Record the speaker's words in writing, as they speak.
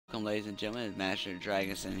on, ladies and gentlemen? It's Master of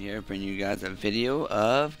Dragon here, bringing you guys a video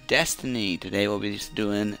of Destiny. Today we'll be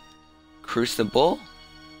doing Crucible.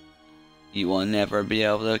 You will never be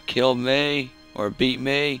able to kill me or beat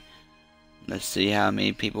me. Let's see how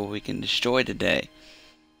many people we can destroy today.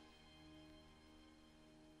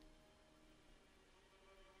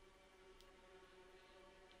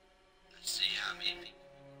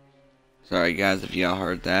 Sorry guys if y'all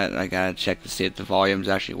heard that. I gotta check to see if the volume's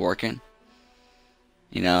actually working.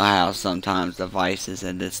 You know how sometimes devices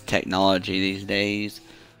and this technology these days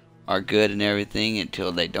are good and everything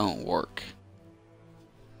until they don't work.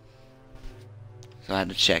 So I had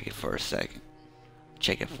to check it for a second.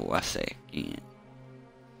 Check it for a second.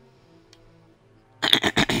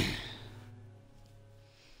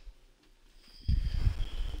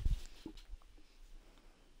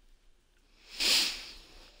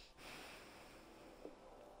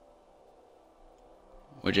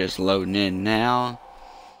 We're just loading in now.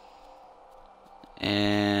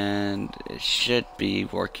 And it should be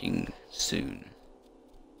working soon.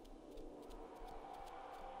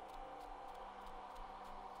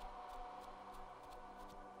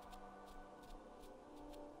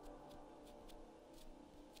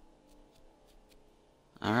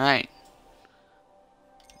 Alright.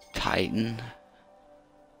 Titan.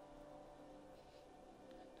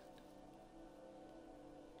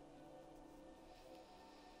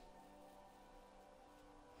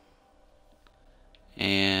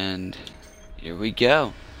 And here we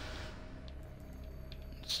go.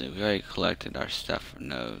 So we already collected our stuff from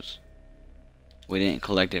those. We didn't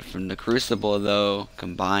collect it from the Crucible though.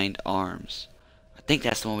 Combined arms. I think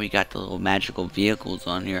that's the one we got the little magical vehicles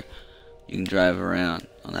on here. You can drive around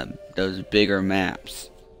on those bigger maps.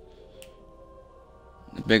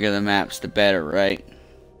 The bigger the maps, the better, right?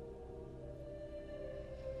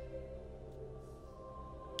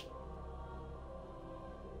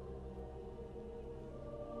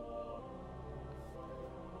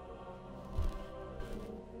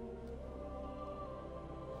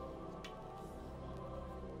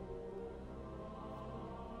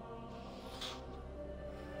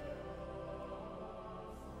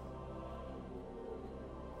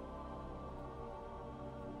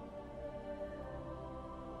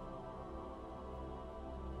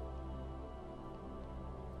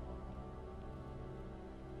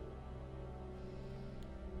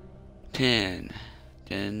 Ten.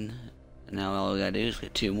 And now all we gotta do is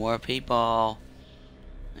get 2 more people.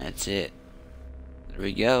 That's it. There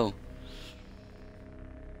we go.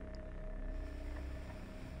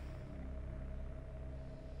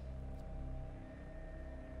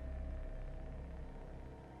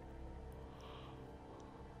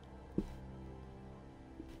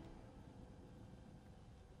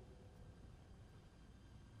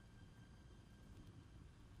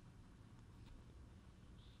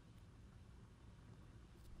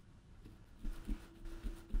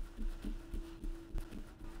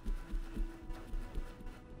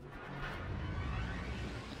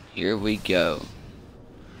 Here we go.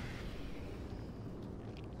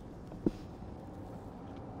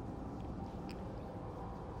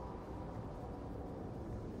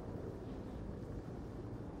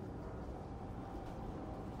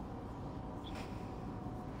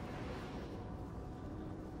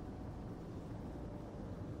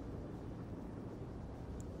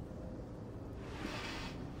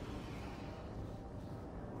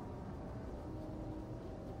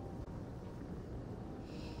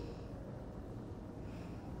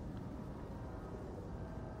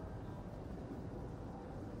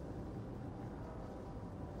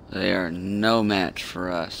 They are no match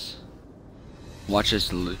for us. Watch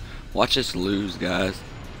us lose, guys.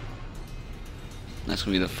 That's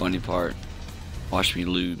gonna be the funny part. Watch me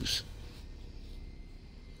lose.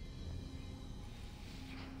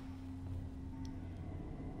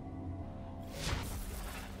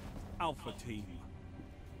 Alpha team.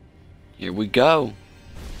 Here we go.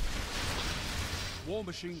 War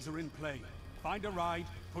machines are in play. Find a ride,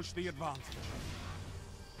 push the advantage.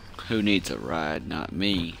 Who needs a ride? Not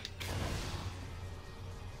me.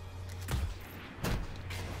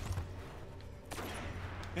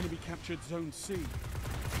 Enemy captured Zone C.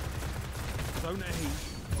 Zone A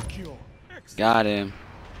secure. Excellent. Got him.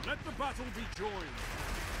 Let the battle be joined.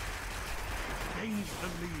 Gains the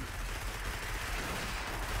lead.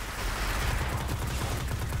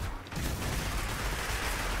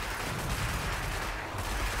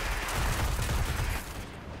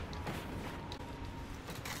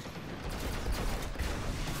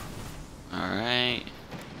 Alright.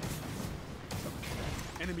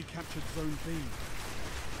 Enemy captured Zone B.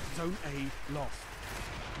 Zone A lost.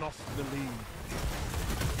 Lost the lead.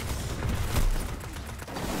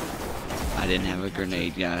 I didn't have a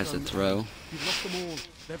grenade, guys, to throw. You've lost them all.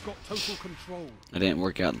 They've got total control. It didn't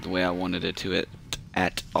work out the way I wanted it to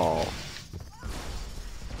at all.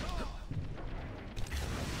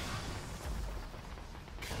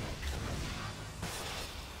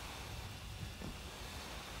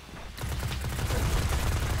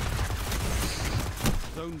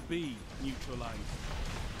 Zone B neutralized.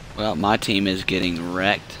 Well, my team is getting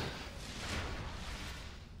wrecked.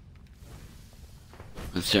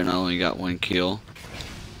 Considering I only got 1 kill.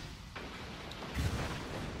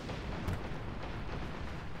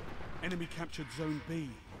 Enemy captured Zone B.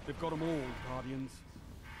 They've got them all, Guardians.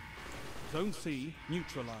 Zone C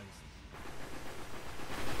neutralized.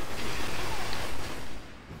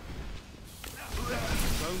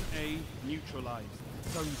 Zone A neutralized.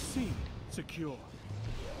 Zone C secure.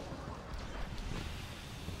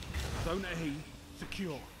 Zone A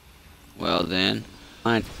secure. Well then,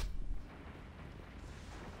 fine.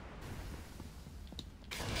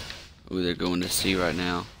 Ooh, they're going to C right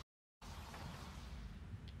now.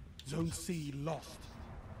 Zone C lost.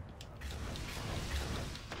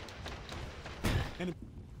 Enemy.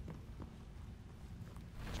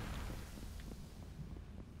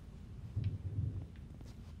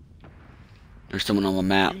 There's someone on the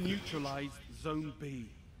map. You neutralized Zone B.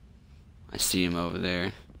 I see him over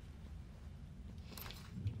there.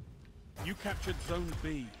 You captured Zone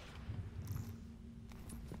B.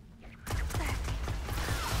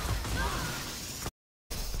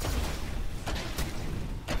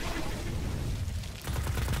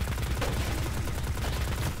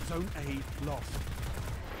 Zone A lost.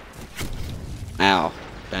 Ow.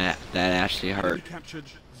 That actually hurt. You captured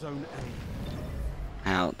Zone A.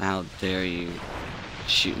 How dare you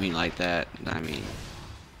shoot me like that? I mean,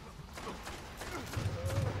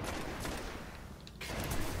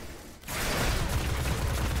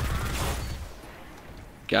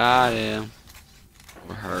 got him.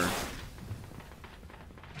 Or her.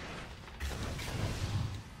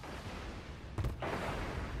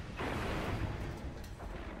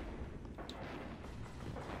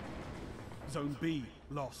 Zone B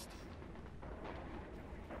lost.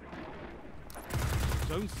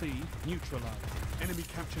 Zone C neutralized. Enemy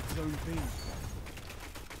captured Zone B.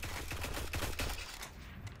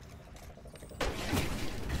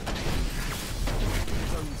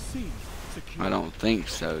 Zone C secure. I don't think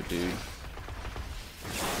so, dude.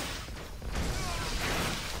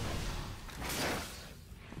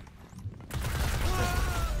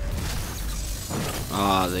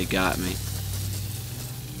 Ah, they got me.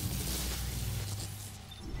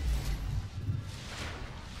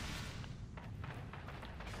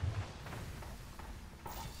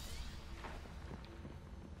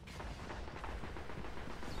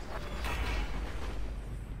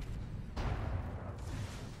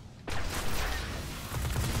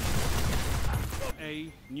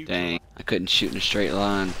 Dang, I couldn't shoot in a straight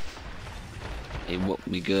line. They whooped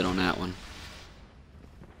me good on that one.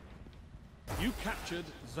 You captured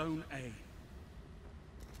Zone A.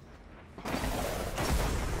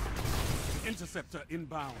 Interceptor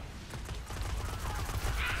inbound.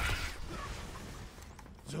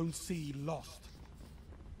 Zone C lost.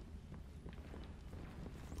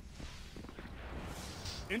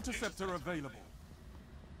 Interceptor available.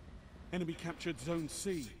 Enemy captured Zone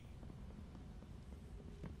C.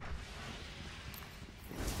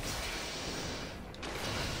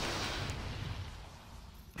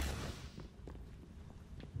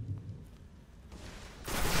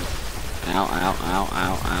 Ow, ow, ow,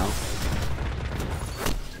 ow, ow.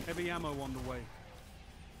 Heavy ammo on the way.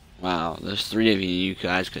 Wow, there's 3 of you. You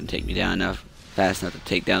guys couldn't take me down fast enough to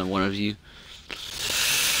take down one of you.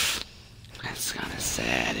 That's kind of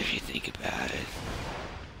sad if you think about it.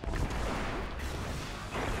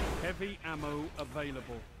 Heavy ammo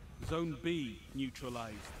available. Zone B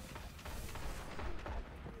neutralized.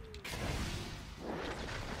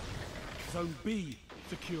 Zone B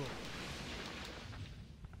secure.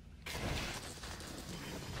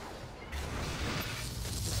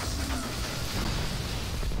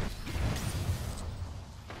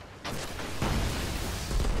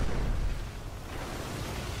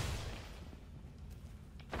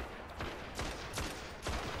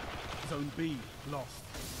 Zone B lost.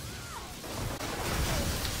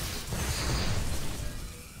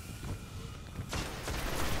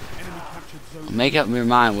 Enemy captured Zone Make up your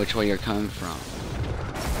mind which way you're coming from.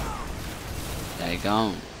 There you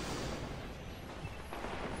go.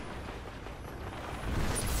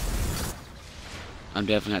 I'm definitely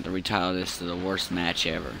going to have to retire this to the worst match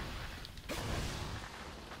ever.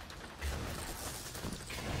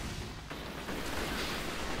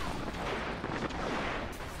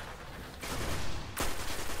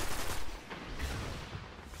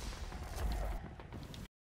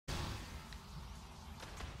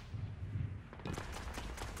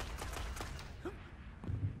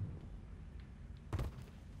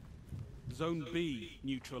 Zone B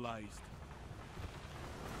neutralized.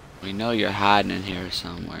 We know you're hiding in here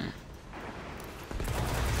somewhere.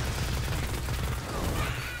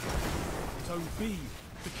 Zone B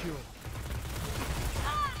secure.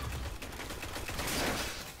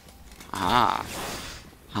 Ah.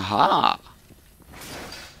 Haha.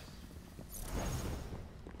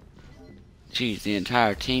 Jeez, the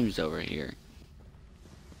entire team's over here.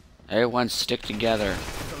 Everyone stick together.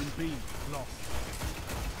 Zone B lost.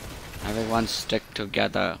 Everyone stick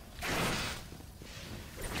together.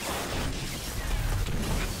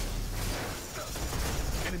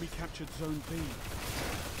 Enemy captured Zone B.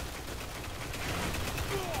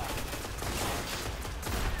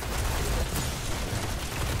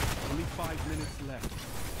 Only 5 minutes left.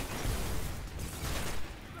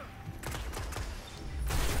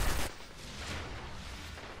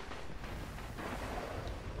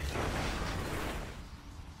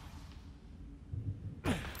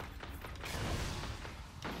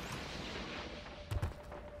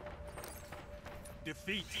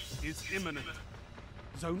 Defeat is imminent.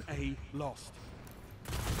 Zone A lost.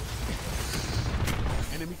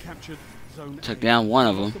 Enemy captured Zone A. Took down one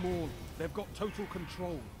of them. All. They've got total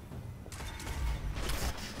control.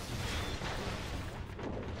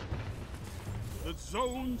 The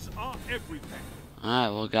zones are everything.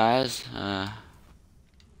 Alright, well guys, let's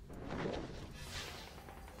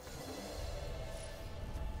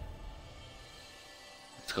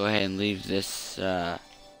go ahead and leave this,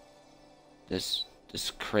 this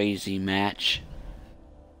crazy match.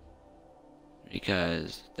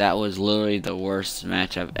 Because that was literally the worst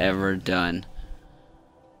match I've ever done.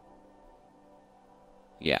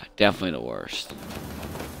 Yeah, definitely the worst.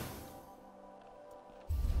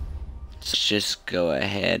 Let's just go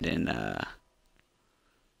ahead and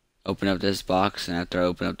open up this box, and after I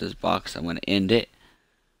open up this box, I'm gonna end it.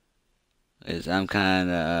 Because I'm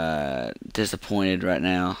kinda disappointed right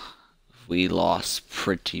now. We lost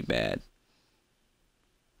pretty bad.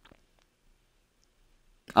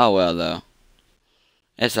 Oh well though.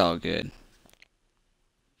 It's all good.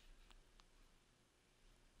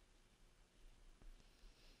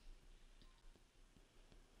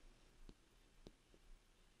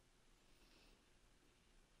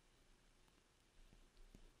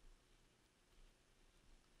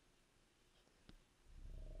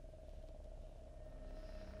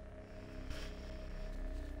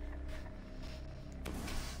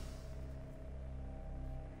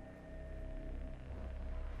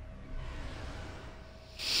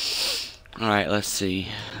 Alright, let's see.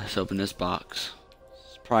 Let's open this box.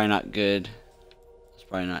 It's probably not good. It's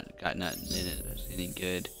probably not got nothing in it that's any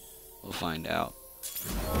good. We'll find out.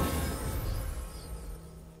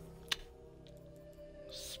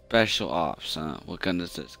 Special ops, huh? What gun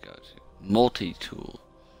does this go to? Multi-tool.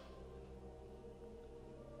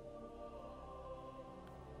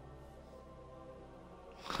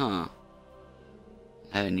 Huh.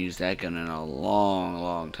 I haven't used that gun in a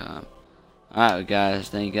long time. Alright guys,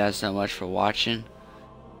 thank you guys so much for watching,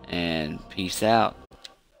 and peace out.